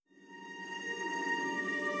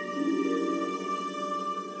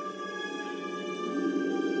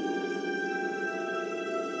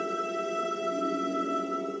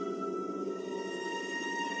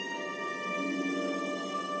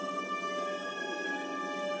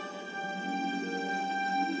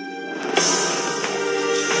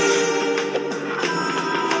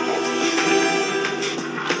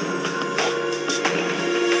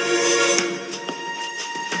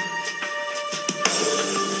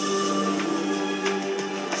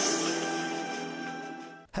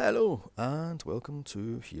Hello, and welcome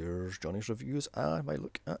to Here's Johnny's Reviews and my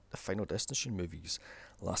look at the Final Destination movies.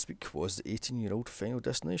 Last week was the 18-year-old Final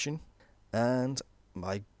Destination, and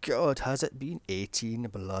my god, has it been 18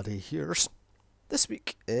 bloody years. This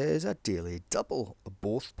week is a daily double,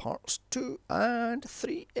 both parts 2 and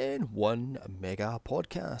 3 in one mega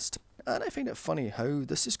podcast. And I find it funny how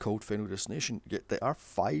this is called Final Destination, yet there are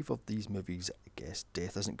 5 of these movies. I guess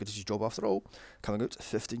death isn't good at his job after all, coming out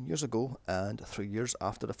 15 years ago and 3 years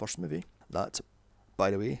after the first movie. That, by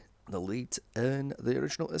the way, the lead in the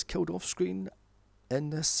original is killed off screen in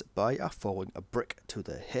this by a falling brick to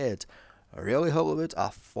the head. Really, Hollywood, a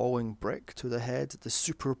falling brick to the head. The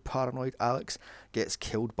super paranoid Alex gets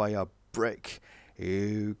killed by a brick.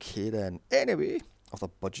 Okay then. Anyway, of a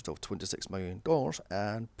budget of $26 million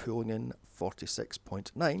and pulling in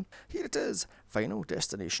 46.9, here it is, Final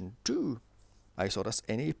Destination 2. I saw this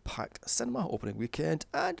in a packed cinema opening weekend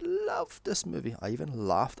and loved this movie. I even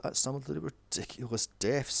laughed at some of the ridiculous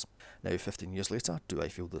deaths. Now, 15 years later, do I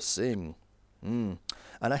feel the same? And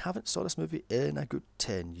I haven't saw this movie in a good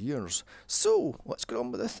 10 years. So, let's get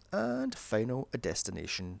on with it and Final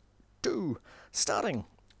Destination 2. Starring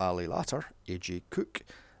Ali Latter, AJ Cook,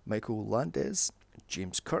 Michael Landez,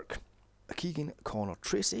 James Kirk, Keegan Connor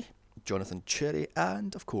Tracy, Jonathan Cherry,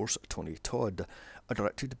 and of course Tony Todd.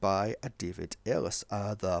 Directed by David Ellis.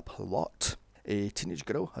 The plot: a teenage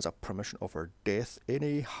girl has a premonition of her death in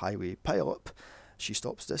a highway pileup. She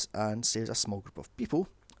stops this and saves a small group of people.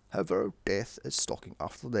 However, death is stalking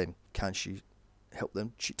after them. Can she help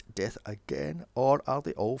them cheat death again, or are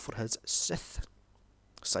they all for his scythe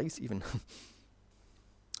even?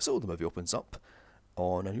 So the movie opens up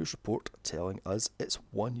on a news report telling us it's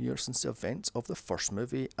 1 year since the events of the first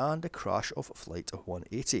movie and the crash of Flight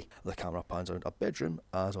 180. The camera pans around a bedroom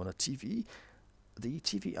as on a TV. The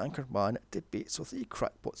TV anchor man debates with a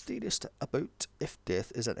crackpot theorist about if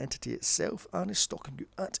death is an entity itself and is stalking you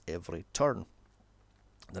at every turn.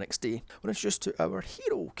 The next day, we're introduced to our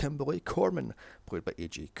hero, Kimberly Corman, played by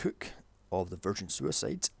AJ Cook, of The Virgin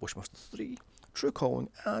Suicides, Wishmaster 3, True Calling,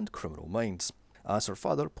 and Criminal Minds, as her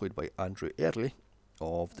father, played by Andrew Early,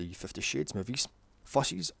 of the 50 Shades movies,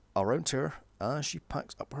 fusses around her as she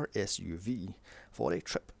packs up her SUV for a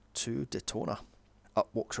trip to Daytona. Up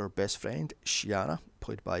walks her best friend, Shiana,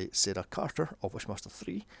 played by Sarah Carter of Wishmaster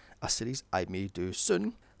 3, a series I may do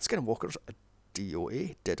soon, Skinwalkers,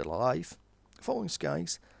 DOA, Dead or Alive, Falling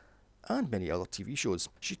Skies, and many other TV shows.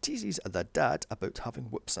 She teases the dad about having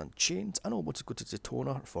whips and chains and all wants to go to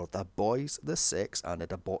Daytona for the boys, the sex, and the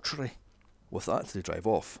debauchery. With that, they drive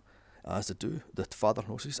off. As they do, the father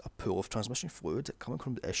notices a pool of transmission fluid coming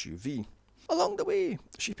from the SUV. Along the way,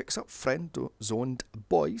 she picks up friend-zoned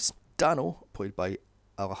boys, Dano, played by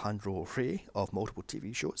Alejandro Rey of multiple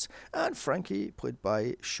TV shows, and Frankie, played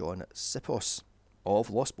by Sean Sipos of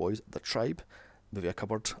Lost Boys, The Tribe, movie I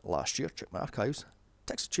covered last year, check my archives,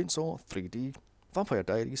 Texas Chainsaw, 3D, Vampire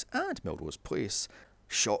Diaries, and Melrose Place.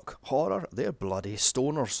 Shock, horror, they're bloody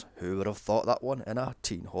stoners. Who would have thought that one in a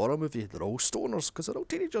teen horror movie? They're all stoners, because they're all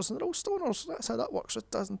teenagers and they're all stoners. That's how that works,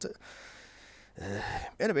 doesn't it?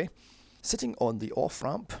 Anyway, sitting on the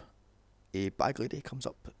off-ramp, a bag lady comes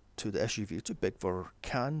up to the SUV to beg for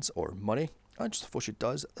cans or money, and just before she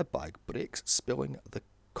does, the bag breaks, spilling the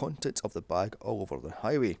contents of the bag all over the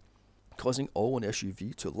highway, causing all in the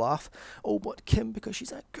SUV to laugh, all but Kim because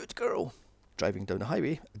she's a good girl. Driving down the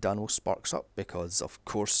highway, Dano sparks up because, of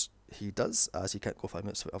course, he does, as he can't go 5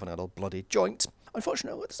 minutes without having a bloody joint.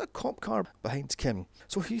 Unfortunately, there's a cop car behind Kim,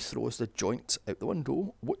 so he throws the joint out the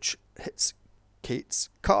window, which hits Kate's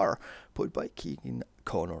car, played by Keegan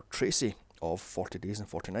Connor Tracy of 40 Days and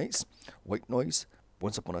 40 Nights, White Noise,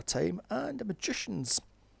 Once Upon a Time, and The Magicians,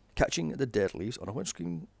 catching the dead leaves on a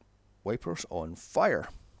windscreen wipers on fire.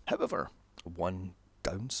 However, one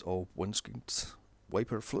ounce of windscreen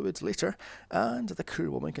wiper fluid later, and the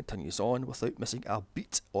crewwoman continues on without missing a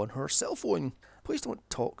beat on her cell phone. Please don't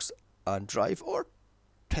talk and drive or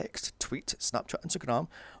text, tweet, Snapchat, Instagram,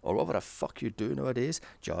 or whatever the fuck you do nowadays.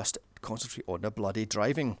 Just concentrate on the bloody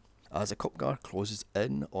driving. As the cop car closes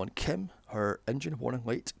in on Kim, her engine warning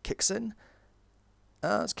light kicks in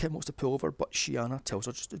as Kim wants to pull over, but Shiana tells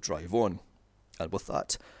her just to drive on. And with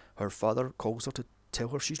that, her father calls her to tell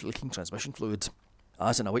her she's leaking transmission fluid.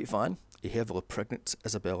 As in a white van, a heavily pregnant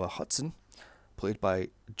Isabella Hudson, played by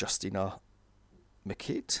Justina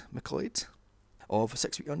McLeod of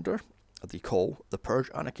 6 Feet Under, The Call, The Purge,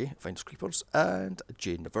 Anarchy, Finds Creepers, and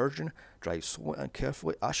Jane the Virgin drives slowly and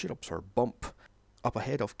carefully as she rubs her bump. Up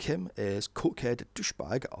ahead of Kim is cokehead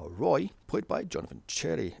douchebag Roy, played by Jonathan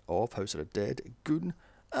Cherry of House of the Dead, Goon,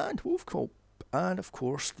 and Wolf Cop, and of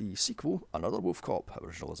course the sequel, Another Wolf Cop, how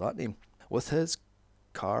original is that name, with his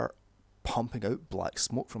car pumping out black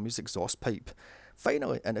smoke from his exhaust pipe.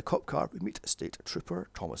 Finally, in a cop car, we meet State Trooper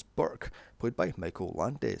Thomas Burke, played by Michael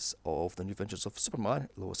Landis of The New Adventures of Superman,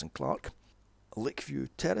 Lois and Clark, Lakeview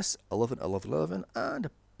Terrace, 111111, and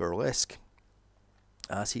Burlesque,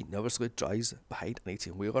 as he nervously drives behind an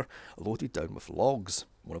 18-wheeler loaded down with logs.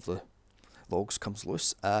 One of the logs comes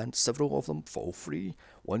loose and several of them fall free,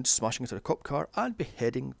 one smashing into the cop car and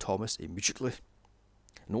beheading Thomas immediately.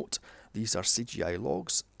 Note, these are CGI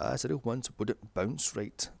logs, as the real ones wouldn't bounce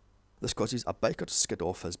right. This causes a biker to skid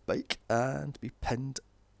off his bike and be pinned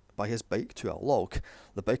by his bike to a log,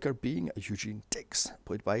 the biker being Eugene Diggs,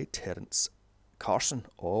 played by Terence Carson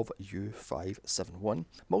of U571.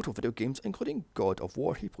 Multiple video games including God of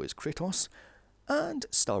War, he plays Kratos, and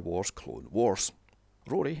Star Wars Clone Wars.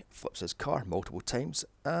 Rory flips his car multiple times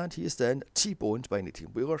and he is then T-boned by an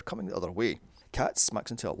 18-wheeler coming the other way. Kat smacks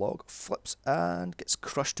into a log, flips and gets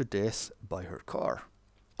crushed to death by her car.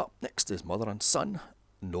 Up next is mother and son,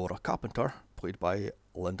 Nora Carpenter, played by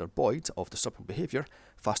Linda Boyd of Disturbing Behaviour,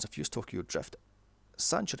 Fast and Furious Tokyo Drift,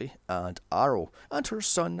 Sanctuary and Arrow, and her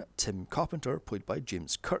son Tim Carpenter, played by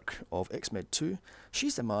James Kirk of X-Men 2,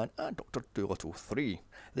 She's the Man and Dr. Dolittle 3.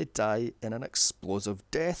 They die in an explosive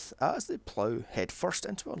death as they plough headfirst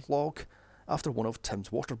into a log after one of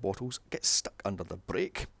Tim's water bottles gets stuck under the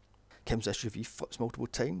brake. Kim's SUV flips multiple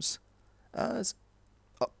times, as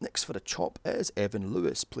up next for the chop is Evan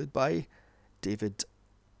Lewis, played by David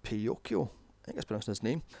Piocchio, I think that's pronouncing his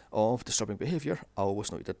name, of Disturbing Behaviour, I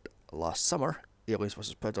Always Know You Did Last Summer, Aliens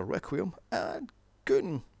vs Predator Requiem, and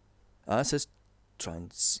Goon, as his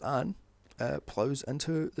Trans Am ploughs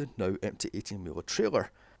into the now empty 18-wheeler trailer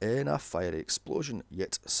in a fiery explosion,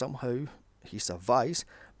 yet somehow he survives,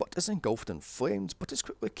 but is engulfed in flames, but is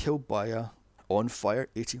quickly killed by a on-fire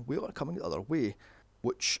 18-wheeler coming the other way,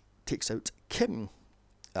 which takes out Kim.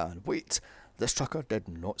 And wait, this trucker did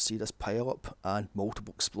not see this pile-up and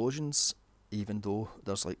multiple explosions, even though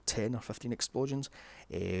there's like 10 or 15 explosions.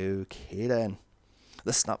 Okay then.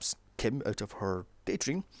 This snaps Kim out of her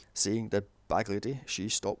daydream, seeing the bag lady. She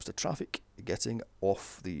stops the traffic, getting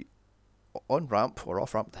off the on-ramp, or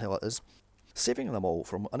off-ramp, the hell it is, saving them all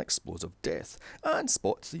from an explosive death, and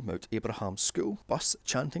spots the Mount Abraham School bus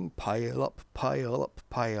chanting "Pile up, pile up,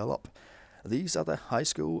 pile up." These are the high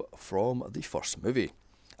school from the first movie.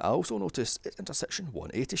 I also notice it's intersection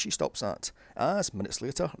 180 she stops at, as minutes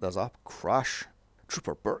later there's a crash.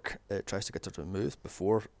 Trooper Burke tries to get her to move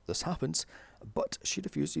before this happens, but she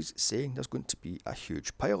refuses, saying there's going to be a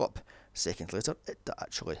huge pile-up. Seconds later, it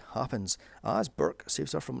actually happens, as Burke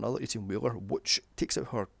saves her from another 18-wheeler, which takes out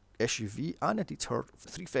her SUV and indeed her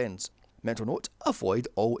 3 friends. Mental note, avoid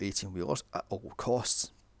all 18-wheelers at all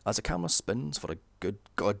costs. As the camera spins for a good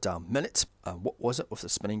goddamn minute, and what was it with the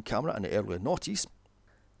spinning camera in the early noughties,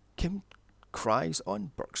 Kim cries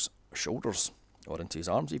on Burke's shoulders, or into his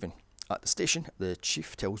arms even. At the station, the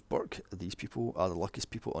chief tells Burke these people are the luckiest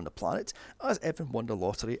people on the planet, as Evan won the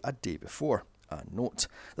lottery a day before. And note,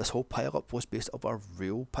 this whole pile-up was based off a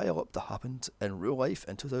real pile-up that happened in real life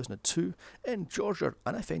in 2002 in Georgia,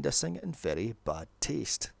 and I find this thing in very bad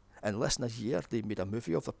taste. In less than a year, they made a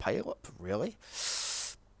movie of the pile-up, really?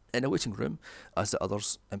 In the waiting room, as the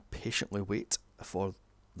others impatiently wait for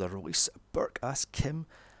the release, Burke asks Kim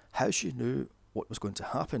how she knew what was going to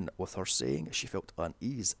happen, with her saying she felt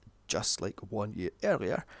unease, just like 1 year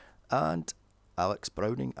earlier, and Alex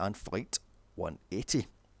Browning and Flight 180.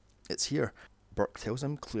 It's here. Burke tells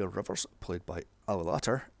him Claire Rivers, played by Ali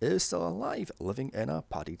Latter, is still alive, living in a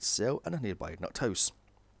padded cell in a nearby nut house.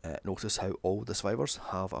 Notice how all the survivors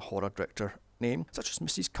have a horror director name, such as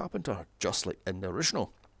Mrs. Carpenter, just like in the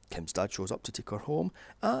original. Kim's dad shows up to take her home,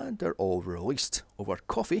 and they're all released. Over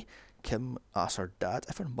coffee, Kim asks her dad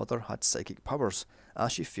if her mother had psychic powers.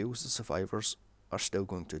 As she feels the survivors are still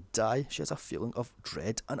going to die, she has a feeling of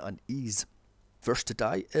dread and unease. First to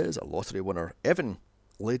die is a lottery winner, Evan,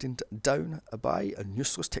 laden down by a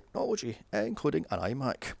useless technology, including an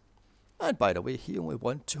iMac. And by the way, he only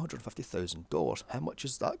won $250,000. How much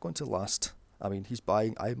is that going to last? I mean, he's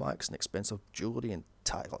buying iMacs and expensive jewellery and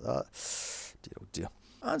tag like that. Dear oh dear.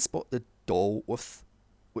 And spot the doll with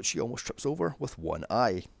which he almost trips over with one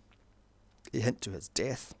eye. A hint to his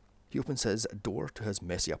death. He opens his door to his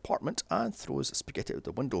messy apartment and throws spaghetti out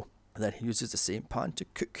the window. And then he uses the same pan to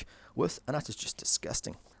cook with, and that is just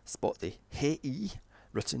disgusting. Spot the Hey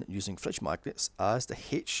written using fridge magnets as the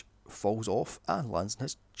H falls off and lands in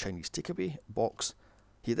his Chinese takeaway box.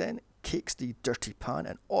 He then cakes the dirty pan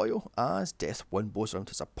in oil as Death windblows around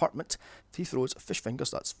his apartment. He throws fish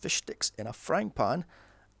fingers, that's fish sticks, in a frying pan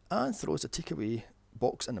and throws the takeaway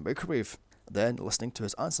box in the microwave. Then, listening to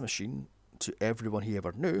his answer machine to everyone he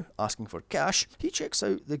ever knew, asking for cash, he checks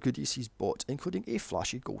out the goodies he's bought, including a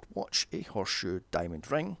flashy gold watch, a horseshoe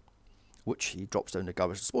diamond ring, which he drops down the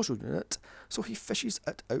garbage disposal unit, so he fishes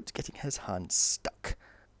it out, getting his hand stuck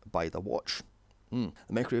by the watch. The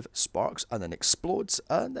microwave sparks and then explodes,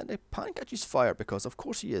 and then the pan catches fire, because of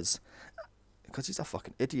course he is. Because he's a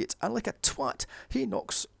fucking idiot. And like a twat, he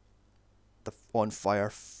knocks the on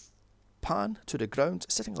fire pan to the ground,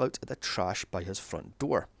 sitting out in the trash by his front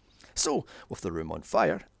door. So, with the room on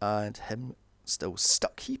fire and him still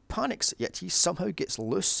stuck, he panics, yet he somehow gets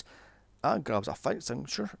loose and grabs a fire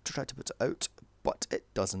extinguisher to try to put it out, but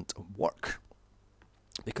it doesn't work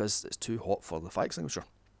because it's too hot for the fire extinguisher.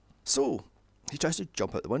 So, he tries to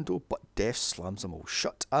jump out the window, but Death slams them all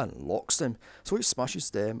shut and locks them, so he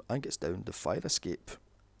smashes them and gets down the fire escape.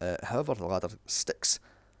 However, the ladder sticks,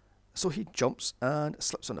 so he jumps and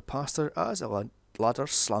slips on the pastor as the ladder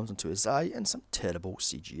slams into his eye in some terrible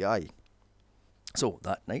CGI. So,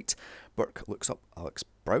 that night, Burke looks up Alex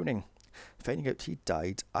Browning, finding out he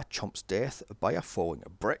died a chump's death by a falling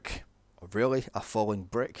brick. Really? A falling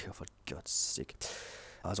brick? For God's sake.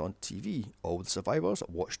 As on TV, all the survivors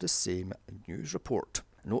watch the same news report.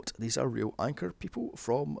 Note, these are real anchor people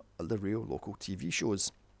from the real local TV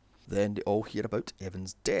shows. Then they all hear about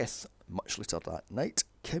Evan's death. Much later that night,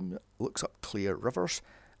 Kim looks up Claire Rivers,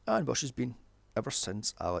 and well, she's been ever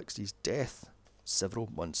since Alex's death, several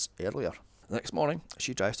months earlier. The next morning,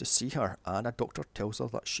 she drives to see her, and a doctor tells her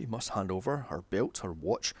that she must hand over her belt, her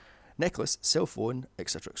watch, necklace, cell phone,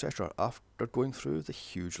 etc. After going through the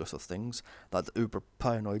huge list of things that the uber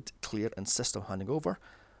paranoid Claire insists on handing over,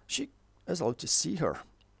 she is allowed to see her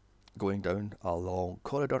going down a long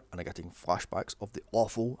corridor and getting flashbacks of the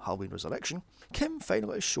awful Halloween resurrection. Kim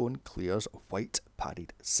finally is shown Claire's white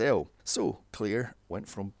padded cell. So Claire went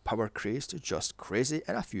from power crazed to just crazy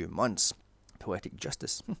in a few months. Poetic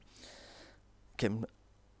justice. Kim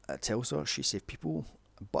tells her she saved people,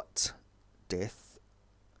 but death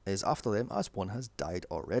is after them as one has died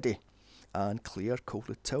already. And Claire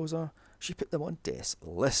coldly tells her she put them on death's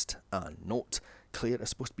list. And note, Claire is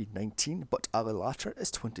supposed to be 19, but Ali Latter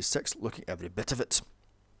is 26, looking every bit of it.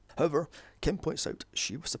 However, Kim points out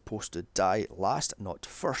she was supposed to die last, not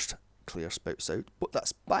first. Claire spouts out, but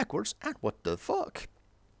that's backwards, and what the fuck?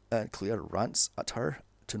 And Claire rants at her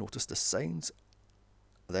to notice the signs,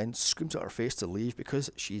 then screams at her face to leave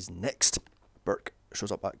because she's next. Burke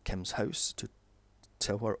shows up at Kim's house to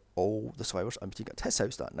tell her all the survivors are meeting at his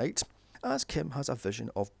house that night, as Kim has a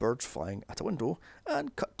vision of birds flying at a window,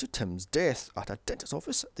 and cut to Tim's death at a dentist's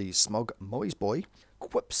office. The smug Molly's boy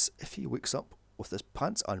quips if he wakes up with his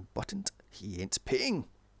pants unbuttoned, he ain't paying.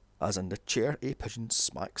 As in the chair, a pigeon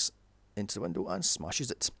smacks into the window and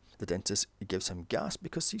smashes it. The dentist gives him gas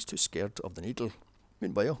because he's too scared of the needle.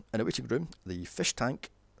 Meanwhile, in a waiting room, the fish tank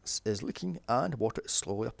is leaking and water is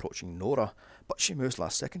slowly approaching Nora, but she moves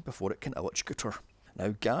last second before it can electrocute her.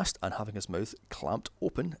 Now gassed and having his mouth clamped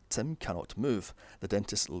open, Tim cannot move. The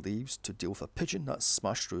dentist leaves to deal with a pigeon that's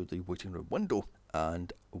smashed through the waiting room window.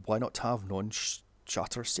 And why not have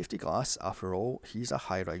non-shatter safety glass? After all, he's a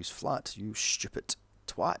high-rise flat, you stupid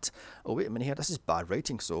twat. Oh wait a minute here, this is bad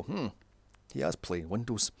writing, so he has plain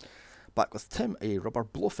windows. Back with Tim, a rubber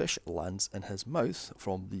blowfish lands in his mouth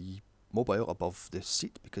from the mobile above the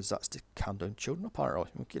seat, because that's to calm down children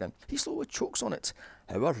apparently. Okay then. He slowly chokes on it.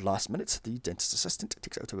 However, last minute, the dentist assistant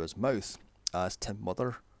takes it out of his mouth, as Tim's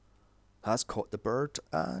mother has caught the bird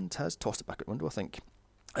and has tossed it back out the window, I think.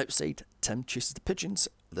 Outside, Tim chases the pigeons.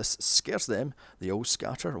 This scares them. They all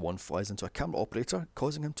scatter. One flies into a camera operator,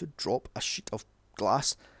 causing him to drop a sheet of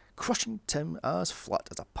glass, crushing Tim as flat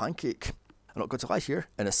as a pancake. I'm not going to lie here,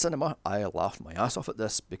 in a cinema I laughed my ass off at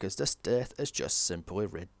this because this death is just simply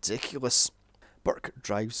ridiculous. Burke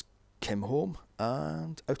drives Kim home,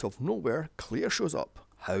 and out of nowhere Claire shows up.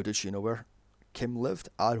 How did she know where Kim lived,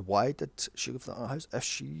 and why did she live in that house if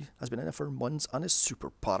she has been in it for months and is super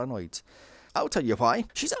paranoid? I'll tell you why.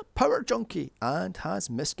 She's a power junkie and has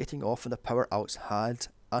missed getting off on the power Alex had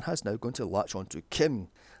and has now going to latch on to Kim.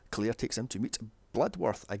 Claire takes him to meet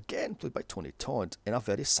Bloodworth, again played by Tony Todd, in a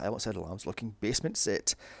very Silence of the Lambs looking basement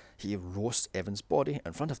set. He roasts Evan's body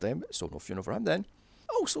in front of them, so no funeral for him then.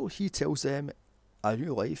 Also, he tells them a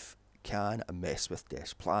new life can mess with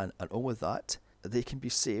Death's plan, and all with that, they can be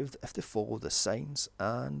saved if they follow the signs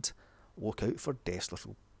and look out for Death's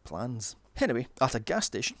little plans. Anyway, at a gas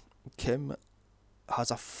station, Kim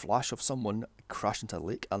has a flash of someone crash into a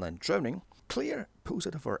lake and then drowning. Claire pulls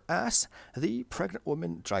out of her ass. The pregnant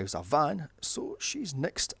woman drives a van, so she's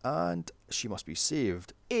next and she must be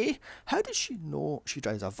saved. A, how does she know she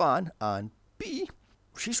drives a van? And B,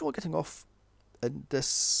 she's really getting off in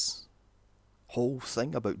this whole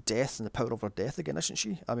thing about death and the power over death again, isn't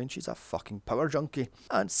she? I mean, she's a fucking power junkie.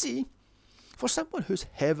 And C, for someone who's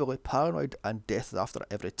heavily paranoid and death is after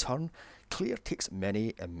at every turn, Claire takes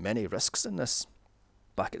many risks in this.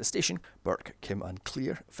 Back at the station, Burke, Kim and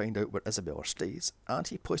Claire find out where Isabella stays, and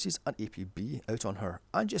he places an APB out on her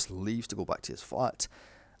and just leaves to go back to his flat.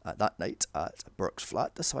 That night at Burke's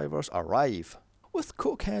flat, the survivors arrive, with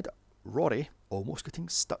cokehead Rory almost getting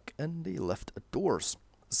stuck in the lift doors.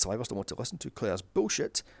 The survivors don't want to listen to Claire's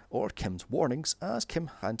bullshit or Kim's warnings as Kim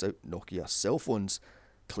hands out Nokia cell phones.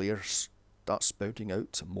 Claire starts spouting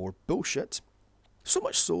out more bullshit. So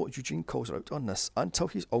much so, Eugene calls her out on this until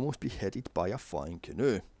he's almost beheaded by a flying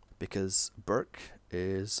canoe. Because Burke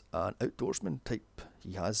is an outdoorsman type.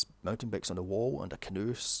 He has mountain bikes on the wall and a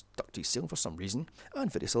canoe stuck to his ceiling for some reason,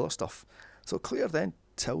 and various other stuff. So Claire then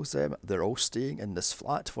tells them they're all staying in this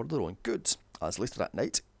flat for their own good, as later that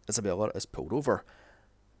night, Isabella is pulled over.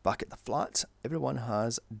 Back at the flat, everyone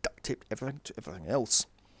has duct taped everything to everything else.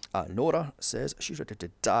 Nora says she's ready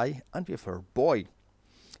to die and be with her boy.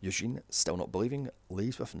 Eugene, still not believing,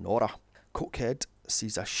 leaves with Nora. Cokehead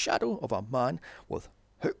sees a shadow of a man with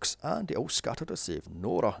hooks and they all scatter to save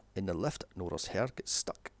Nora. In the lift, Nora's hair gets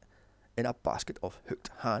stuck in a basket of hooked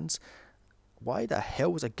hands. Why the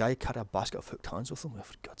hell was a guy carrying a basket of hooked hands with him? Oh,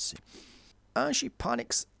 for God's sake. And she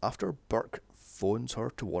panics after Burke phones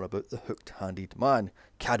her to warn about the hooked-handed man.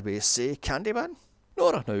 Can we say Candyman?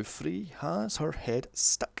 Nora, now free, has her head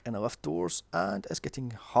stuck in the lift doors and is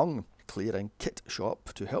getting hung. Claire and Kit show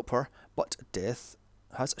up to help her, but death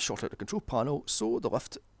has shot out the control panel, so the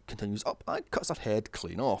lift continues up and cuts her head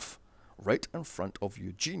clean off, right in front of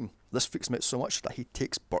Eugene. This freaks him out so much that he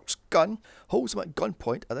takes Burke's gun, holds him at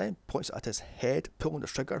gunpoint, and then points it at his head, pulling the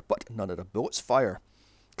trigger, but none of the bullets fire.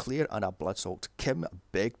 Claire and a blood-soaked Kim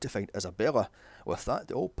beg to find Isabella. With that,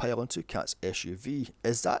 they all pile into Kat's SUV.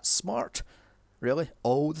 Is that smart? Really?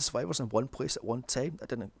 All the survivors in one place at one time? That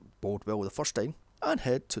didn't bode well the first time. And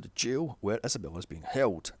head to the jail where Isabella is being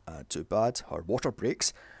held. And too bad, her water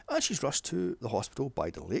breaks, and she's rushed to the hospital by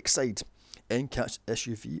the lakeside. In Kat's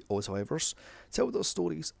SUV, all survivors tell their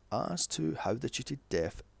stories as to how they cheated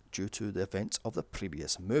death due to the events of the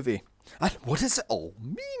previous movie. And what does it all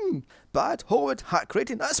mean? Bad Hollywood hack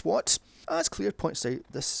rating, that's what. As Claire points out,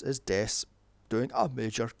 this is Death doing a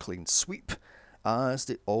major clean sweep, as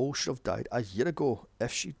they all should have died a year ago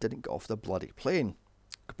if she didn't get off the bloody plane,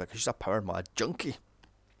 because she's a power mad junkie.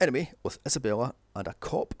 Anyway, with Isabella and a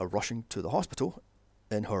cop rushing to the hospital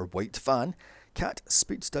in her white van, Kat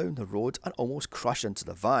speeds down the road and almost crashes into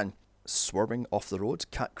the van. Swerving off the road,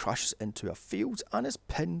 Kat crashes into a field and is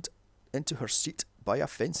pinned into her seat by a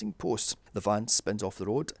fencing post. The van spins off the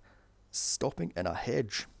road, stopping in a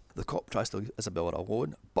hedge. The cop tries to leave Isabella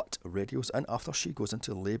alone, but radios in after she goes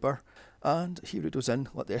into labour, and he radios in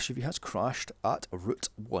that the SUV has crashed at Route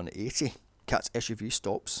 180. Kat's SUV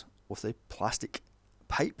stops with a plastic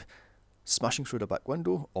pipe smashing through the back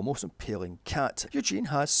window, almost impaling Kat. Eugene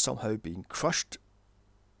has somehow been crushed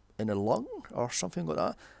in a lung or something like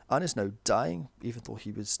that, and is now dying, even though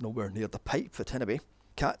he was nowhere near the pipe. But anyway,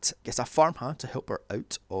 Kat gets a farmhand to help her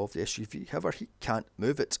out of the SUV, however he can't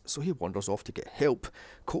move it, so he wanders off to get help.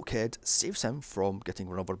 Cokehead saves him from getting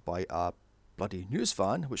run over by a bloody news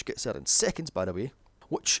van, which gets there in seconds by the way,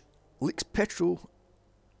 which leaks petrol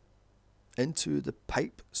into the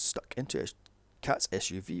pipe stuck into Kat's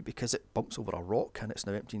SUV because it bumps over a rock and it's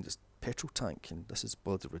now emptying this petrol tank, and this is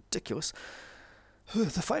bloody ridiculous.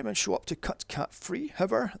 The firemen show up to cut Kat free,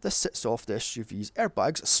 however this sets off the SUV's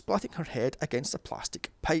airbags, splatting her head against the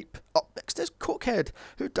plastic pipe. Up next is Cokehead,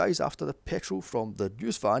 who dies after the petrol from the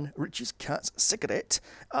news van reaches Kat's cigarette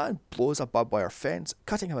and blows a barbed wire fence,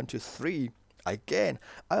 cutting him into three. Again,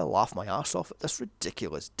 I laugh my ass off at this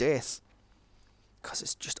ridiculous death, because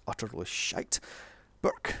it's just utterly shite.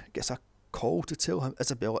 Burke gets a call to tell him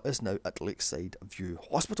Isabella is now at Lakeside View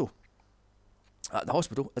Hospital. At the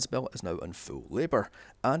hospital, Isabella is now in full labour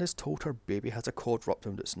and is told her baby has a cord wrapped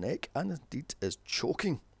around its neck and indeed is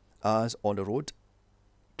choking. As on the road,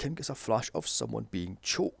 Kim gets a flash of someone being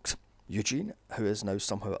choked. Eugene, who is now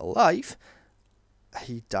somehow alive,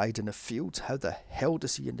 he died in the field. How the hell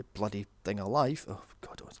does he in the bloody thing alive? Oh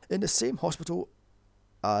God. In the same hospital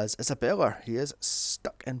as Isabella, he is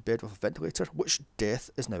stuck in bed with a ventilator, which death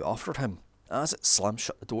is now after him. As it slams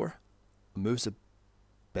shut the door, moves the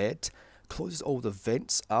bed, closes all the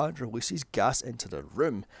vents and releases gas into the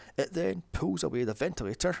room. It then pulls away the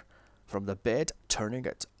ventilator from the bed, turning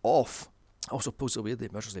it off. Also pulls away the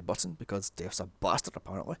emergency button because Death's a bastard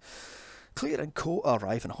apparently. Claire and Co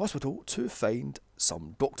arrive in the hospital to find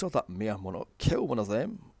some doctor that may or may not kill one of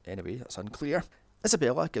them. Anyway, that's unclear.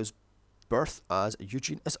 Isabella gives birth as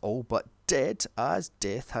Eugene is all but dead as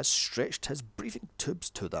death has stretched his breathing tubes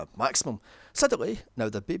to the maximum. Suddenly, now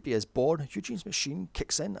the baby is born, Eugene's machine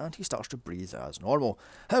kicks in and he starts to breathe as normal.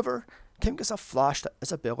 However, Kim gets a flash that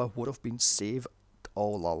Isabella would have been saved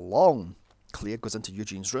all along. Claire goes into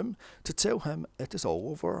Eugene's room to tell him it is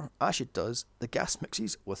all over. As she does, the gas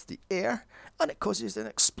mixes with the air and it causes an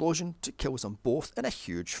explosion to kill them both in a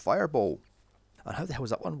huge fireball. And how the hell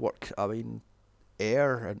does that one work? I mean,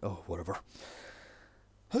 air and whatever.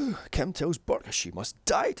 Kim tells Burke she must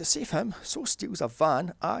die to save him, so steals a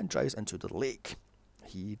van and drives into the lake.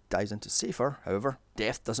 He dives in to save her, however,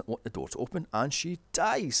 Death doesn't want the door to open and she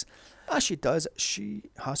dies. As she does, she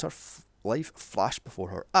has her life flash before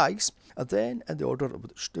her eyes, and then in the order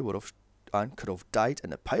which they would have and could have died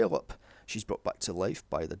in the pile-up, she's brought back to life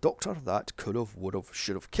by the doctor that could have, would have,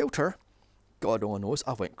 should have killed her. God only knows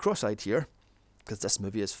I went cross-eyed here, because this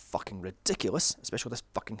movie is fucking ridiculous, especially this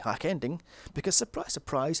fucking hack ending, because surprise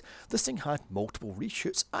surprise, this thing had multiple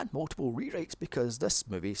reshoots and multiple rewrites because this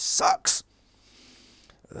movie sucks.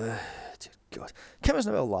 Dear God. Kim is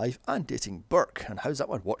now alive and dating Burke, and how does that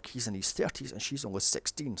one work? He's in his 30s and she's only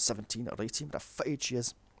 16, 17 or 18, what a fitted she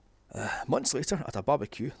is. Months later, at a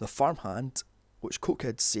barbecue, the farmhand which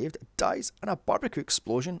Cokehead saved dies in a barbecue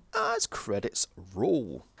explosion as credits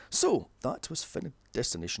roll. So, that was Final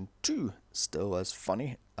Destination 2, still as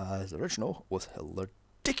funny as the original, with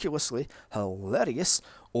ridiculously hilarious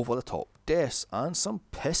over-the-top deaths and some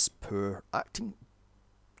piss-poor acting,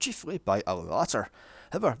 chiefly by Ali Larter.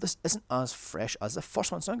 However, this isn't as fresh as the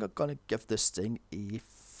first one, so I'm going to give this thing a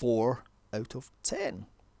 4 out of 10.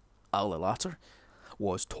 Ali Larter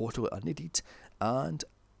was totally unneeded, and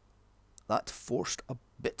that forced a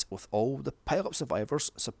bit with all the pilot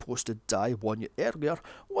survivors supposed to die 1 year earlier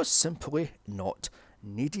was simply not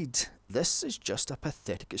needed. This is just a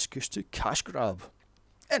pathetic excuse to cash grab.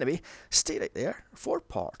 Anyway, stay right there for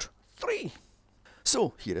part 3.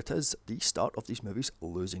 So here it is, the start of these movies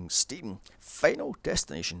losing steam. Final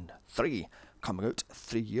Destination 3, coming out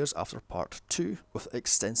 3 years after part 2 with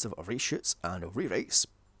extensive reshoots and rewrites,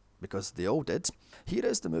 because they all did. Here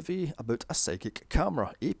is the movie about a psychic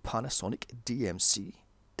camera, a Panasonic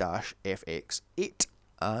DMC-FX8,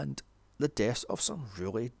 and the deaths of some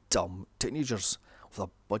really dumb teenagers. With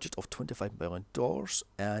a budget of $25 million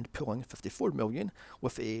and pulling $54 million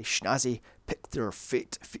with a snazzy Pick Their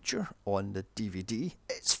Fate feature on the DVD,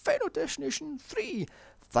 it's Final Destination 3.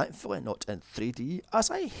 Thankfully not in 3D, as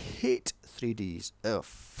I hate 3Ds. Oh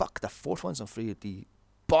fuck, the fourth one's in 3D.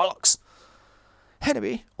 Bollocks!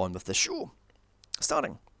 Anyway, on with the show.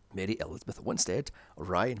 Starring Mary Elizabeth Winstead,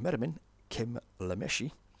 Ryan Merriman, Kim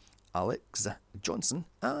Lemeshi, Alex Johnson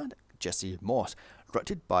and Jesse Moss.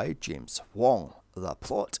 Directed by James Wong. The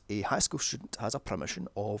plot: a high school student has a premonition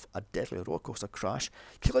of a deadly roller coaster crash,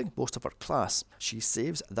 killing most of her class. She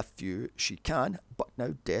saves the few she can, but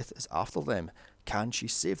now death is after them. Can she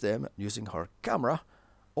save them using her camera,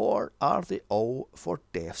 or are they all for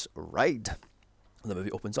death's ride? The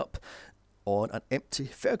movie opens up on an empty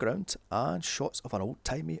fairground and shots of an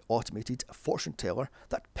old-timey automated fortune teller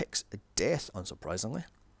that picks death, unsurprisingly.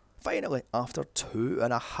 Finally, after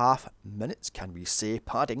 2.5 minutes, can we say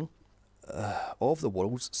padding, of the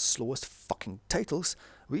world's slowest fucking titles,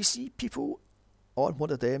 we see people on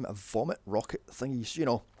one of them vomit rocket thingies, you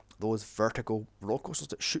know, those vertical roller coasters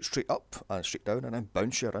that shoot straight up and straight down and then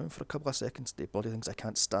bounce you around for a couple of seconds. The bloody things I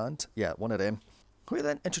can't stand. Yeah, one of them. We're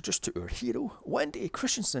then introduced to our hero, Wendy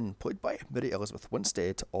Christensen, played by Mary Elizabeth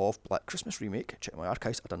Winstead of Black Christmas remake. Check my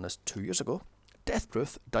archives, I've done this 2 years ago. Death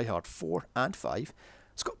Proof, Die Hard 4 and 5,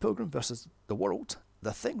 Scott Pilgrim vs. The World,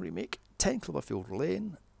 The Thing remake, 10 Cloverfield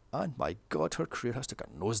Lane, and my god, her career has taken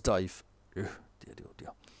a nosedive. Dear.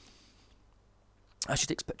 As she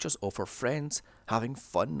takes pictures of her friends having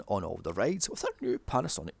fun on all the rides with her new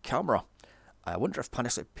Panasonic camera. I wonder if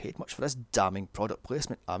Panasonic paid much for this damning product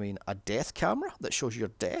placement. I mean, a death camera that shows your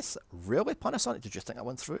death? Really, Panasonic? Did you think I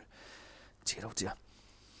went through? Dear oh dear.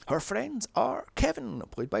 Her friends are Kevin,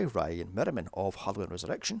 played by Ryan Merriman of Halloween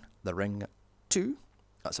Resurrection, The Ring 2,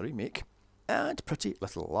 that's a remake, and Pretty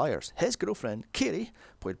Little Liars. His girlfriend, Carrie,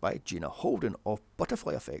 played by Gina Holden of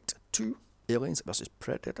Butterfly Effect 2, Aliens vs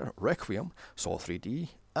Predator Requiem, Saw 3D,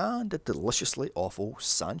 and the deliciously awful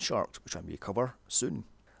Sand Sharks, which I may cover soon.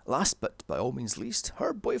 Last but by all means least,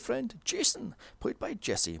 her boyfriend, Jason, played by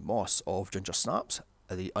Jesse Moss of Ginger Snaps,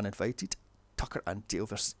 The Uninvited, Tucker and Dale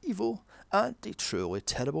vs Evil, and The Truly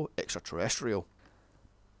Terrible Extraterrestrial.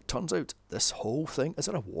 Turns out this whole thing is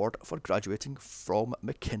a reward for graduating from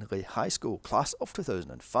McKinley High School, class of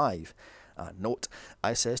 2005. And note,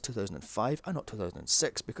 I says 2005 and not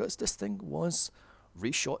 2006 because this thing was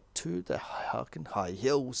reshot to the fucking high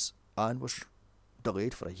hills and was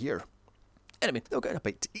delayed for a year. Anyway, they'll get a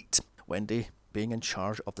bite to eat. Wendy, being in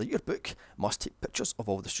charge of the yearbook, must take pictures of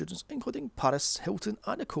all the students, including Paris Hilton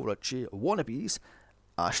and Nicole Richie wannabes.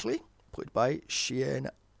 Ashley, played by Cheyenne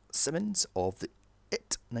Simmons of the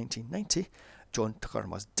It 1990, John Tucker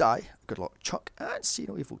Must Die, Good Luck Chuck, and See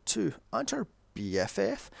No Evil 2, and her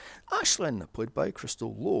BFF, Ashlyn, played by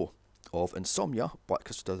Crystal Lowe of Insomnia,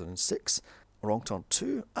 Blacklist 2006, Wrong Turn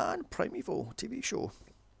 2, and Primeval TV show.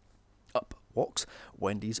 Up walks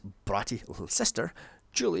Wendy's bratty little sister,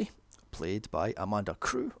 Julie, played by Amanda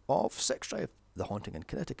Crew of Sex Drive, The Haunting in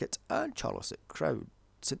Connecticut, and Charlotte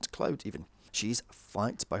St. Cloud even. She's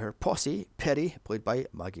flanked by her posse, Perry, played by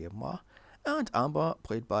Maggie Ma, and Amber,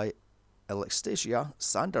 played by Alexstasia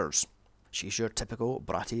Sanders. She's your typical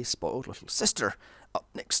bratty, spoiled little sister. Up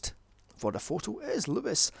next for the photo is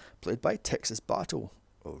Lewis, played by Texas Battle.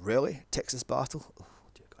 Oh, really? Texas Battle? Oh,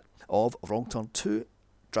 dear God. Of Wrong Turn 2,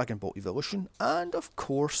 Dragon Ball Evolution, and of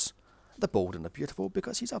course, The Bold and the Beautiful,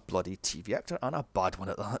 because he's a bloody TV actor and a bad one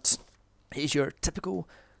at that. He's your typical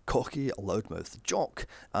cocky, loudmouthed jock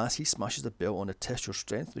as he smashes the bell on the Test Your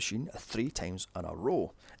Strength machine 3 times in a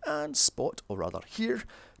row. And spot, or rather hear,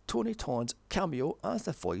 Tony Todd's cameo as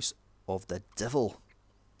the voice of the Devil,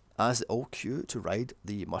 as they all queue to ride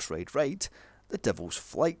the must-ride, The Devil's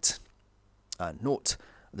Flight. And note,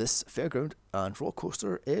 this fairground and roller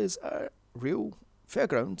coaster is a real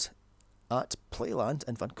fairground at Playland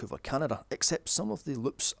in Vancouver, Canada, except some of the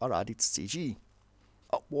loops are added CG.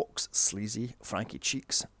 Up walks sleazy Frankie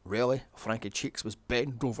Cheeks. Really? Frankie Cheeks was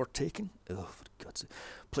bent over taken? Oh, for God's sake.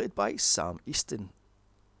 Played by Sam Easton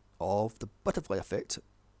of The Butterfly Effect,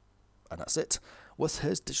 and that's it, with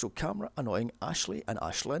his digital camera annoying Ashley and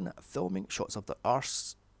Ashlyn, filming shots of their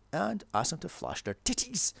arse and asking them to flash their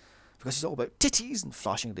titties, because he's all about titties and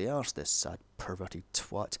flashing the arse, this sad perverted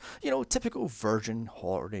twat. You know, typical virgin,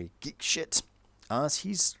 horny geek shit, as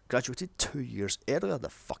he's graduated 2 years earlier, the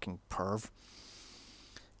fucking perv.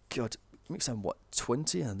 God, makes him, what,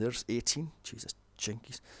 20 and there's 18? Jesus,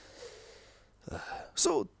 jinkies.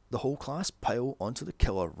 So, the whole class pile onto the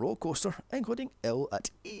killer roller coaster, including ill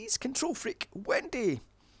at ease control freak Wendy.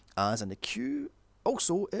 As in the queue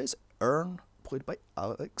also is Ern, played by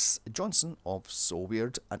Alex Johnson of So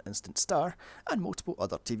Weird and Instant Star, and multiple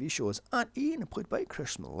other TV shows, and Ian, played by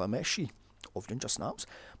Chris Lameshi of Ninja Snaps,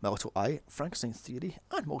 My Little Eye, Frankenstein Theory,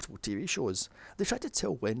 and multiple TV shows. They try to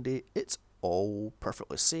tell Wendy it's all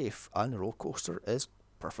perfectly safe and the roller coaster is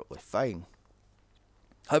perfectly fine.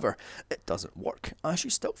 However, it doesn't work, as she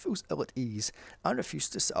still feels ill at ease and refuses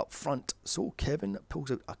to sit up front, so Kevin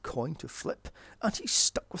pulls out a coin to flip and he's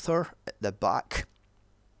stuck with her at the back.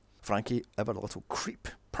 Frankie, ever a little creep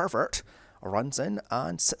pervert, runs in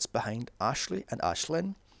and sits behind Ashley and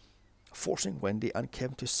Ashlyn, forcing Wendy and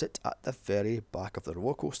Kevin to sit at the very back of the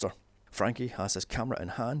roller coaster. Frankie has his camera in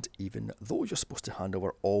hand, even though you're supposed to hand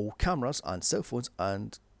over all cameras and cell phones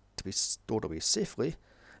and to be stored away safely,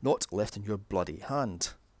 not left in your bloody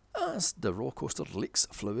hand. As the roller coaster leaks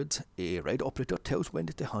fluid, a ride operator tells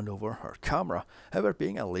Wendy to hand over her camera. However,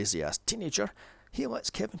 being a lazy ass teenager, he lets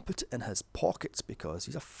Kevin put it in his pockets because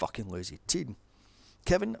he's a fucking lazy teen.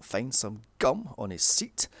 Kevin finds some gum on his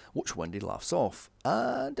seat, which Wendy laughs off,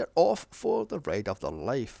 and they're off for the ride of their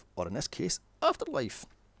life, or in this case, afterlife.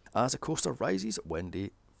 As the coaster rises,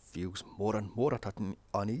 Wendy feels more and more at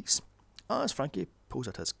unease as Frankie pulls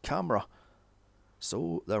at his camera.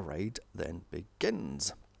 So the ride then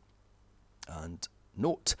begins. And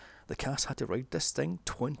note, the cast had to ride this thing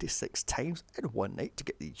 26 times in one night to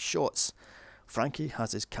get these shots. Frankie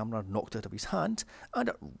has his camera knocked out of his hand and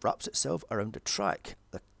it wraps itself around the track.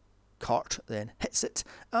 The cart then hits it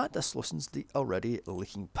and this loosens the already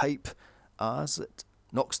leaking pipe as it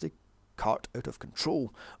knocks the cart out of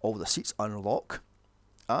control. All the seats unlock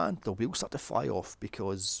and the wheels start to fly off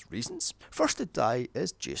because reasons. First to die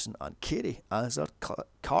is Jason and Carrie as their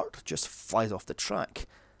cart just flies off the track.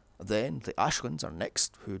 Then the Ashlands are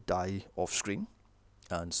next, who die off screen,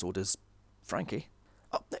 and so does Frankie.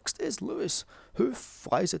 Up next is Lewis, who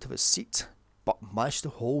flies out of his seat but managed to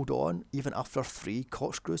hold on even after 3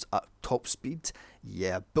 corkscrews at top speed.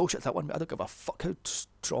 Yeah, bullshit that one, but I don't give a fuck how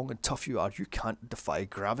strong and tough you are, you can't defy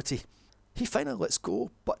gravity. He finally lets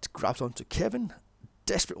go, but grabs onto Kevin,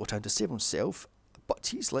 desperately trying to save himself, but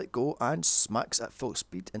he's let go and smacks at full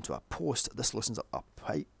speed into a post. This loosens up a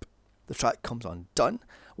pipe. The track comes undone,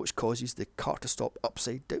 which causes the car to stop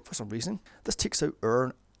upside down for some reason. This takes out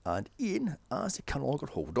Ern and Ian as they can no longer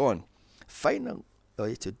hold on. Finally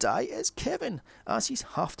to die is Kevin as he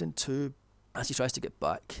tries to get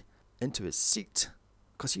back into his seat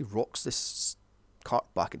because he rocks this cart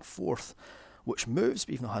back and forth, which moves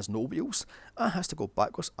even though it has no wheels and has to go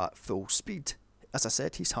backwards at full speed. as I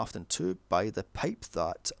said, he's halved in two by the pipe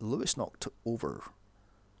that Lewis knocked over.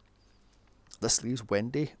 This leaves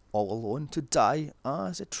Wendy all alone to die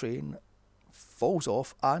as a train falls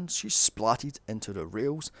off and she's splatted into the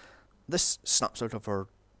rails. This snaps out of her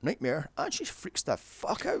nightmare and she freaks the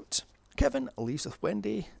fuck out. Kevin leaves with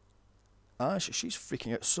Wendy as she's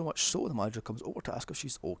freaking out so much so the manager comes over to ask if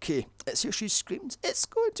she's okay. It's here she screams, "It's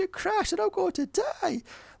going to crash and I'm going to die!"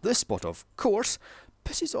 This spot, of course,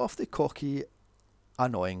 pisses off the cocky,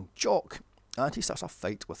 annoying jock, and he starts a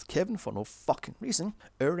fight with Kevin for no fucking reason.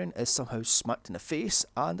 Erin is somehow smacked in the face,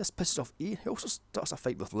 and this pisses off Ian, who also starts a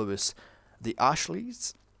fight with Lewis. The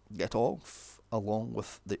Ashleys get off, along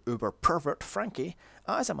with the uber pervert Frankie,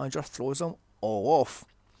 as the manager throws them all off.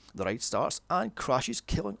 The ride starts and crashes,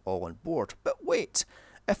 killing all on board. But wait,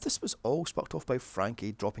 if this was all sparked off by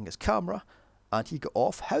Frankie dropping his camera, and he got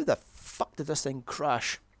off, how the fuck did this thing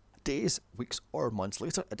crash? Days, weeks or months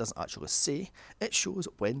later, it doesn't actually say, it shows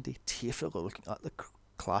Wendy tearfully looking at the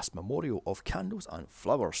class memorial of candles and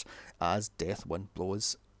flowers as Death Wind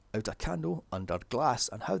blows out a candle under glass.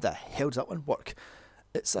 And how the hell does that one work?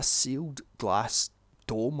 It's a sealed glass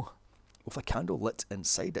dome with a candle lit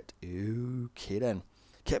inside it. Okay then.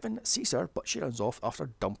 Kevin sees her, but she runs off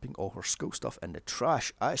after dumping all her school stuff in the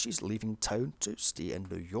trash as she's leaving town to stay in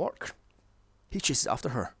New York. He chases after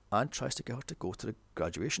her and tries to get her to go to the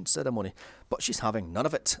graduation ceremony, but she's having none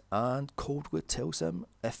of it and coldly tells him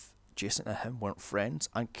if Jason and him weren't friends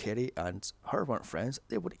and Kerry and her weren't friends,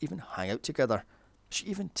 they wouldn't even hang out together. She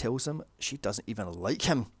even tells him she doesn't even like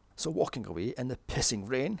him. So walking away in the pissing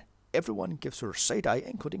rain, everyone gives her a side eye,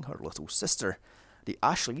 including her little sister. The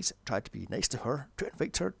Ashleys tried to be nice to her to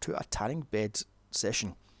invite her to a tanning bed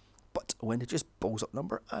session, but Wendy just balls up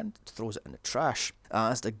number and throws it in the trash,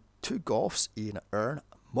 as the two Goffs, Ian and Erin,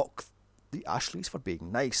 mock the Ashleys for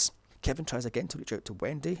being nice. Kevin tries again to reach out to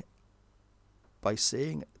Wendy by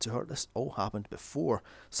saying to her this all happened before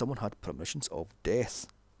someone had premonitions of death.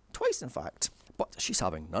 Twice in fact. But she's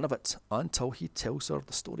having none of it until he tells her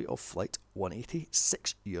the story of Flight 180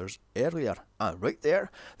 6 years earlier. And right there,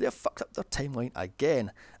 they have fucked up their timeline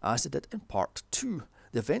again, as they did in Part 2.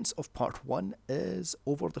 The events of Part 1 is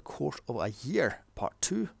over the course of a year. Part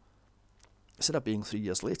 2, instead of being 3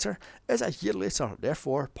 years later, is a year later.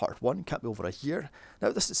 Therefore, Part 1 can't be over a year.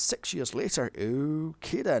 Now this is 6 years later.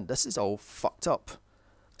 Okay then, this is all fucked up.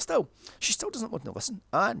 Still, she still doesn't want to listen,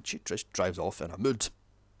 and she just drives off in a mood.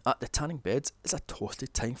 At the tanning beds is a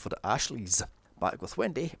toasted time for the Ashleys. Back with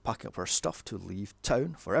Wendy, packing up her stuff to leave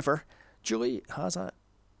town forever, Julie has a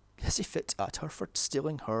hissy fit at her for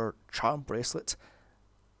stealing her charm bracelet.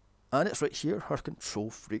 And it's right here her control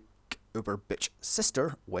freak uber bitch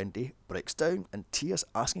sister, Wendy, breaks down in tears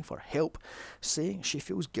asking for help, saying she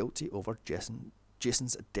feels guilty over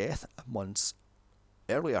Jason's death months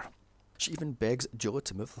earlier. She even begs Julie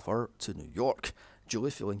to move with her to New York.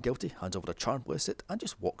 Julie, feeling guilty, hands over the charm bracelet and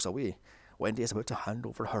just walks away. Wendy is about to hand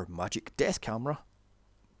over her magic death camera,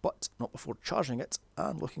 but not before charging it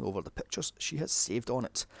and looking over the pictures she has saved on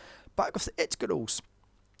it. Back with the It Girls.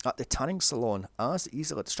 At the tanning salon, as the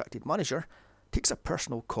easily distracted manager takes a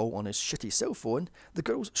personal call on his shitty cell phone, the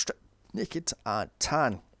girls strip naked and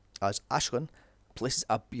tan, as Ashlyn places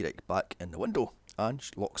a B-Rec back in the window and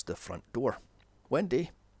locks the front door.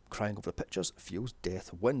 Wendy, crying over the pictures, feels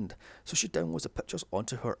Death Wind, so she downloads the pictures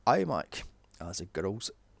onto her iMac. As the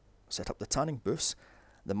girls set up the tanning booths,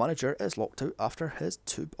 the manager is locked out after his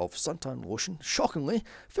tube of suntan lotion, shockingly,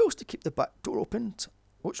 fails to keep the back door open,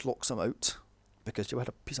 which locks him out, because you had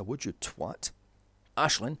a piece of wood, you twat.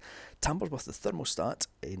 Ashlyn tampers with the thermostat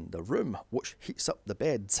in the room, which heats up the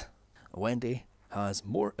beds. Wendy has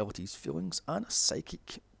more Elliot's feelings and a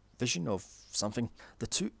psychic vision of something. The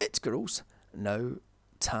two It Girls now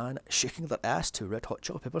tan, shaking their ass to Red Hot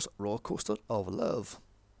Chili Peppers' Roller Coaster of Love.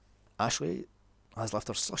 Ashley has left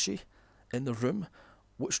her slushy in the room,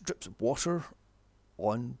 which drips water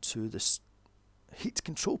onto the heat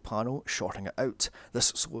control panel, shorting it out. This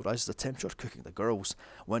slowly rises the temperature, cooking the girls.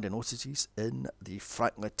 Wendy notices in the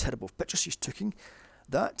frankly terrible picture she's taking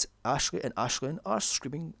that Ashley and Ashlyn are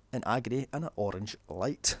screaming in agony in an orange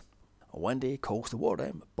light. Wendy calls the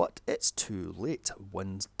warden, but it's too late.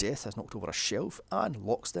 Wynn's death has knocked over a shelf and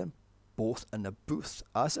locks them both in the booth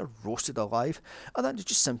as they're roasted alive, and then they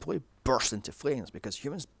just simply burst into flames, because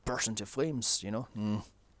humans burst into flames, you know.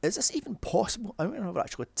 Is this even possible? I don't know if I've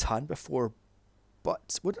actually tanned before,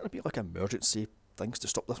 but wouldn't it be like emergency things to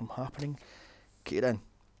stop this from happening? Okay then.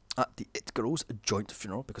 At the It Girls' joint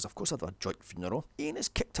funeral, because of course I have a joint funeral, Ian is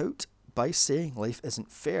kicked out by saying life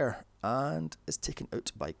isn't fair and is taken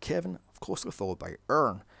out by Kevin, closely followed by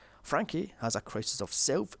Erin. Frankie has a crisis of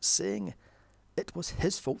self, saying it was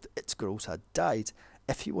his fault that It Girls had died.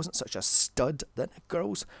 If he wasn't such a stud, then It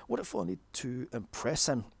Girls would have wanted to impress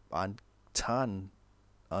him and tan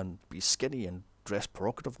and be skinny and dress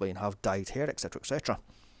provocatively and have dyed hair, etc., etc.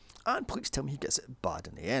 And police tell me he gets it bad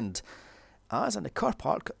in the end. As in the car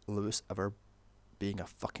park, Lewis, ever being a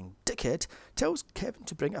fucking dickhead, tells Kevin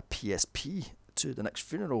to bring a PSP to the next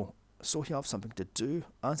funeral so he'll have something to do,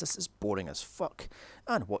 as this is boring as fuck.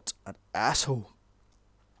 And what an asshole.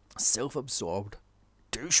 Self-absorbed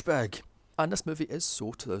douchebag. And this movie is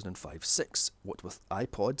so 2005-6, what with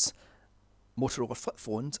iPods, Motorola flip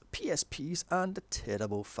phones, PSPs, and the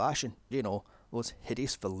terrible fashion. You know, those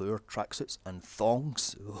hideous velour tracksuits and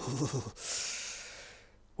thongs.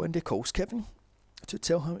 Wendy calls Kevin to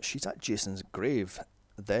tell him she's at Jason's grave,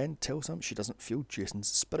 then tells him she doesn't feel Jason's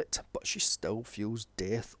spirit, but she still feels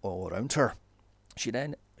death all around her. She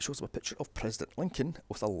then shows him a picture of President Lincoln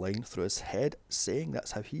with a line through his head saying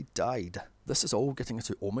that's how he died. This is all getting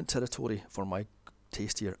into Omen territory for my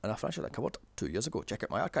taste here, and I've actually covered 2 years ago. Check out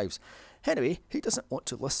my archives. Anyway, he doesn't want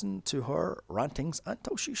to listen to her rantings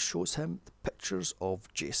until she shows him the pictures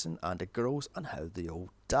of Jason and the girls and how they all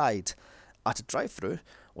died. At a drive-through,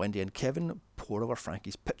 Wendy and Kevin pour over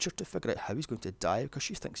Frankie's picture to figure out how he's going to die because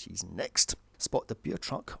she thinks he's next. Spot the beer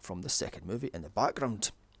truck from the second movie in the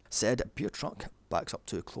background. Said beer truck backs up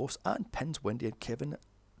too close and pins Wendy and Kevin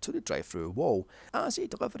to the drive-through wall as a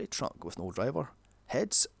delivery truck with no driver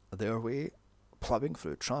heads their way, ploughing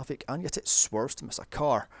through traffic, and yet it swerves to miss a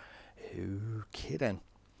car. Okay then.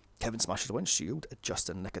 Kevin smashes the windshield just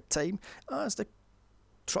in the nick of time as the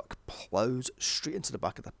truck ploughs straight into the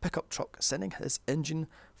back of the pickup truck, sending his engine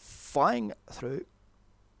flying through,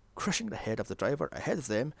 crushing the head of the driver ahead of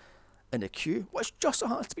them in the queue, which just so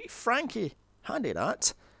happens to be Frankie. Handy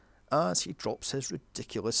that, as he drops his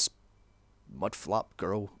ridiculous mudflap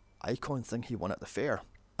girl icon thing he won at the fair.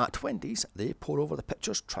 At Wendy's, they pour over the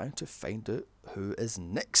pictures trying to find out who is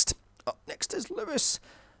next. Up next is Lewis,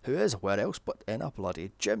 who is where else but in a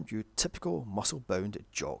bloody gym, you typical muscle-bound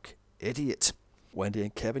jock idiot. Wendy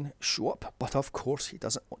and Kevin show up, but of course he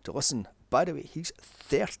doesn't want to listen. By the way, he's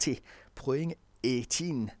 30, playing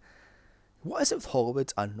 18. What is it with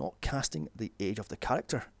Hollywood and not casting the age of the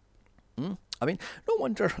character? I mean, no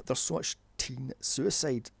wonder there's so much teen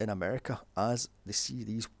suicide in America as they see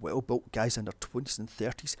these well-built guys in their 20s and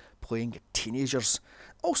 30s playing teenagers.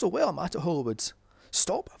 Also, while I'm at Hollywood,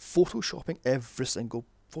 stop photoshopping every single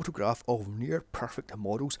photograph of near-perfect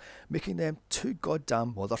models, making them too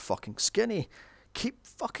goddamn motherfucking skinny. Keep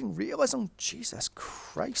fucking realism, Jesus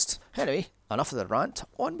Christ. Anyway, enough of the rant,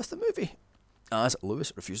 on with the movie. As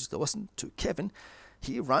Lewis refuses to listen to Kevin,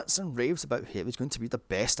 he rants and raves about how he's going to be the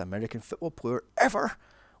best American football player ever,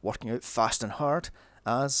 working out fast and hard,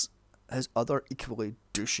 as his other equally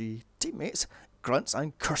douchey teammates grunts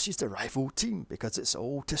and curses the rival team because it's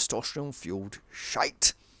all testosterone-fueled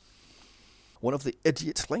shite. One of the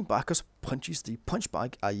idiot linebackers punches the punch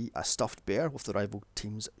bag, i.e. a stuffed bear with the rival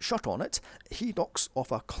team's shirt on it. He knocks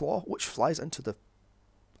off a claw which flies into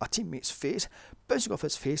a teammate's face, bouncing off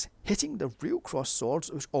his face, hitting the real cross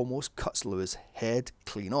swords, which almost cuts Lewis' head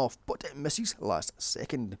clean off, but it misses last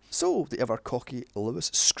second. So the ever cocky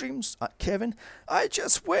Lewis screams at Kevin, "I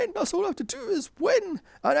just win, that's all I have to do is win,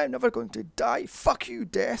 and I'm never going to die, fuck you,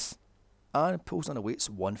 death," and pulls on a weights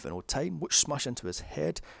one final time, which smash into his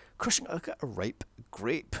head, crushing it like a ripe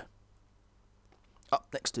grape. Up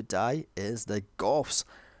next to die is the Goffs.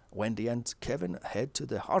 Wendy and Kevin head to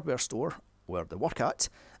the hardware store where they work at,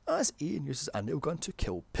 as Ian uses a nail gun to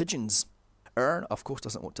kill pigeons. Ern, of course,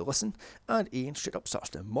 doesn't want to listen, and Ian straight up starts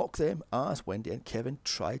to mock them as Wendy and Kevin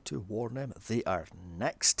try to warn them they are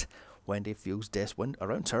next. Wendy feels death's wind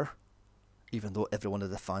around her, even though every one of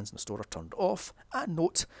the fans in the store are turned off. And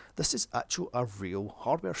note, this is actually a real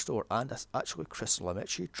hardware store, and it's actually Chris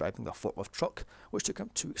Lamecchi driving the forklift truck, which took him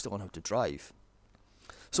 2 weeks to learn how to drive.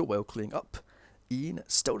 So while cleaning up, Ian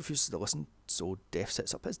still refuses to listen, so Death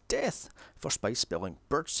sets up his death, first by spelling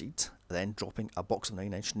birdseed, then dropping a box of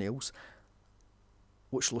 9-inch nails,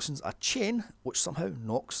 which loosens a chain, which somehow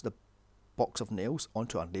knocks the box of nails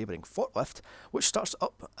onto a neighbouring forklift, which starts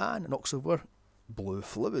up and knocks over blue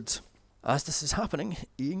fluid. As this is happening,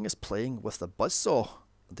 Ian is playing with the buzzsaw.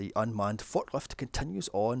 The unmanned forklift continues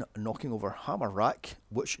on, knocking over hammer rack,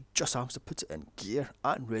 which just happens to put it in gear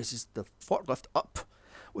and raises the forklift up,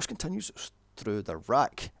 which continues through the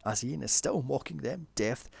rack. As Ian is still mocking them,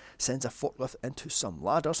 Death sends a forklift into some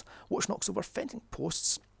ladders, which knocks over fencing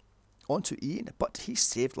posts onto Ian, but he's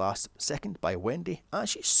saved last second by Wendy. As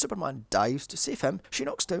she Superman dives to save him, she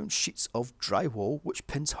knocks down sheets of drywall, which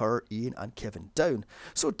pins her, Ian and Kevin down.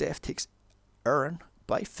 So Death takes Erin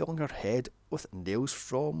by filling her head with nails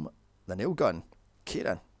from the nail gun,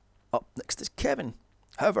 Kieran. Up next is Kevin.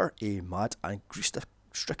 However, a mad and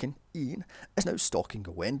grief-stricken Ian is now stalking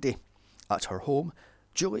Wendy. At her home,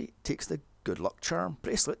 Julie takes the good luck charm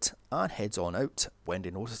bracelet and heads on out.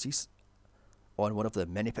 Wendy notices on one of the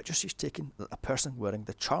many pictures she's taken that a person wearing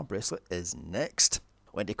the charm bracelet is next.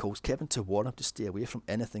 Wendy calls Kevin to warn him to stay away from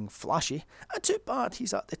anything flashy, and too bad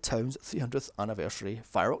he's at the town's 300th anniversary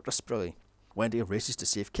firework display. Wendy races to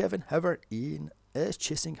save Kevin, however Ian is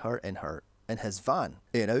chasing her in his van.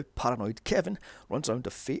 A now paranoid Kevin runs around to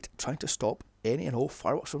Fate trying to stop any and all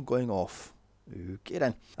fireworks from going off. Okay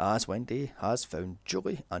then. As Wendy has found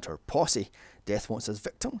Julie and her posse, Death wants his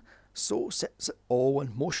victim, so sets it all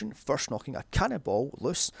in motion, first knocking a cannonball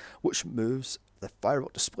loose, which moves the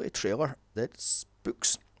firework display trailer that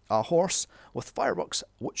spooks a horse with fireworks,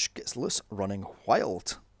 which gets loose running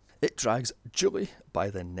wild. It drags Julie by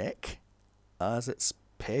the neck as its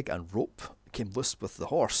peg and rope came loose with the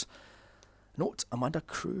horse. Note, Amanda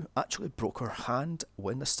Crew actually broke her hand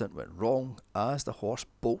when the stunt went wrong, as the horse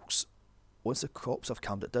bolts. Once the cops have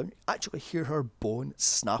calmed it down, you actually hear her bone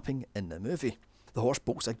snapping in the movie. The horse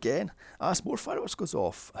bolts again as more fireworks goes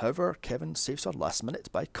off. However, Kevin saves her last minute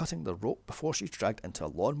by cutting the rope before she's dragged into a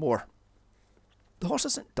lawnmower. The horse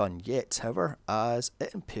isn't done yet, however, as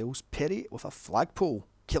it impales Perry with a flagpole,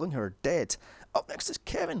 killing her dead. Up next is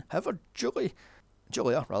Kevin. However,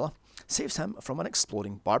 Julia saves him from an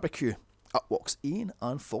exploding barbecue. Up walks Ian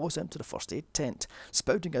and follows him to the first aid tent,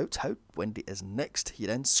 spouting out how Wendy is next. He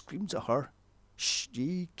then screams at her,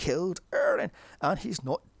 she killed Erin, and he's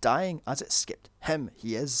not dying as it skipped him.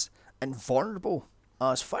 He is invulnerable.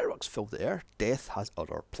 As fireworks fill the air, Death has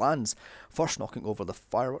other plans. First knocking over the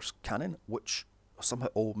fireworks cannon, which somehow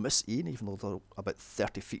all miss Ian, even though they're about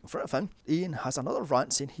 30 feet in front of him. Ian has another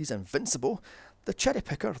rant saying he's invincible. The cherry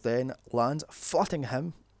picker then lands, flattening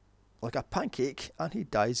him like a pancake, and he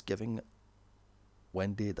dies, giving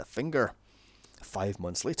Wendy the finger. 5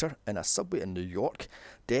 months later, in a subway in New York,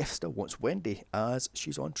 Death still wants Wendy as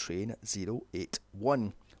she's on train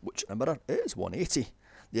 081, which in a mirror is 180.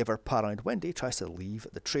 The ever paranoid Wendy tries to leave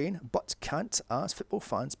the train, but can't as football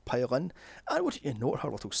fans pile in, and wouldn't you know, her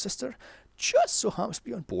little sister just so happens to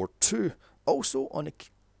be on board too. Also on the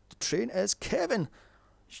train is Kevin.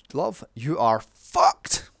 Love, you are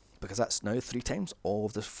fucked! Because that's now 3 times all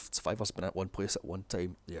of the survivors been at one place at one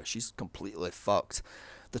time. Yeah, she's completely fucked.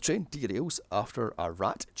 The train derails after a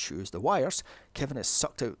rat chews the wires. Kevin is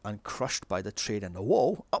sucked out and crushed by the train in the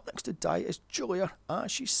wall. Up next to die is Julia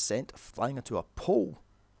as she's sent flying into a pole.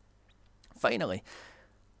 Finally,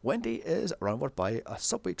 Wendy is run over by a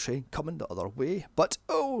subway train coming the other way, but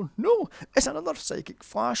oh no, it's another psychic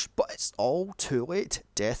flash, but it's all too late.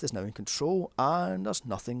 Death is now in control and there's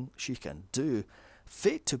nothing she can do.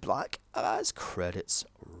 Fade to black as credits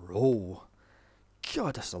roll.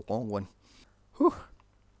 God, this is a long one. Whew.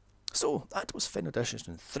 So that was Final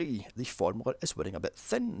Destination 3. The formula is wearing a bit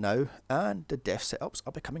thin now, and the death setups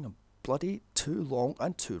are becoming bloody too long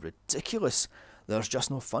and too ridiculous. There's just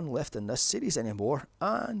no fun left in this series anymore,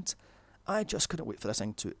 and I just couldn't wait for this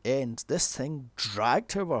thing to end. This thing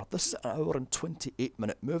dragged, however. This is an hour and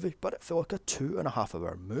 28-minute movie, but it felt like a 2.5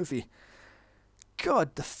 hour movie.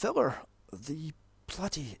 God, the filler, the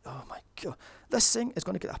bloody, oh my god. This thing is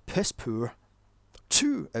going to get a piss poor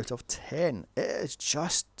 2 out of 10. It is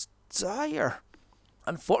just dire.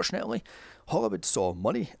 Unfortunately, Hollywood saw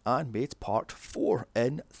money and made part 4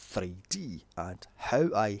 in 3D, and how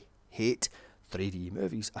I hate 3D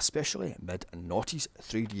movies, especially mid-noughties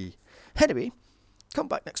 3D. Anyway, come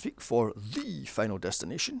back next week for the Final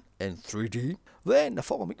Destination in 3D, then the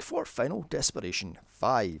following week for Final Desperation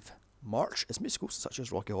 5. March is musicals such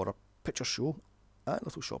as Rocky Horror Picture Show and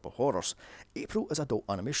Little Shop of Horrors. April is adult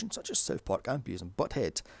animation such as South Park and Beavis and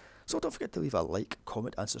Butthead. So don't forget to leave a like,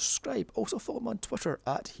 comment and subscribe. Also follow me on Twitter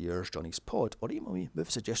at Here's Johnny's Pod, or email me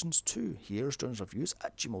movie suggestions to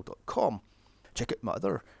here'sjohnny'sreviews@gmail.com. Check out my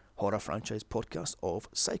other horror franchise podcasts of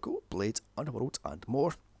Psycho, Blade, Underworld and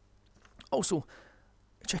more. Also,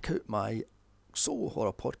 check out my solo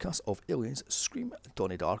horror podcast of Aliens, Scream,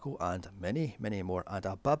 Donnie Darko and many, many more. And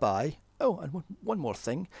a bye-bye. Oh, and one more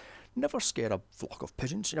thing. Never scare a flock of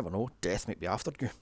pigeons. You never know, death might be after you.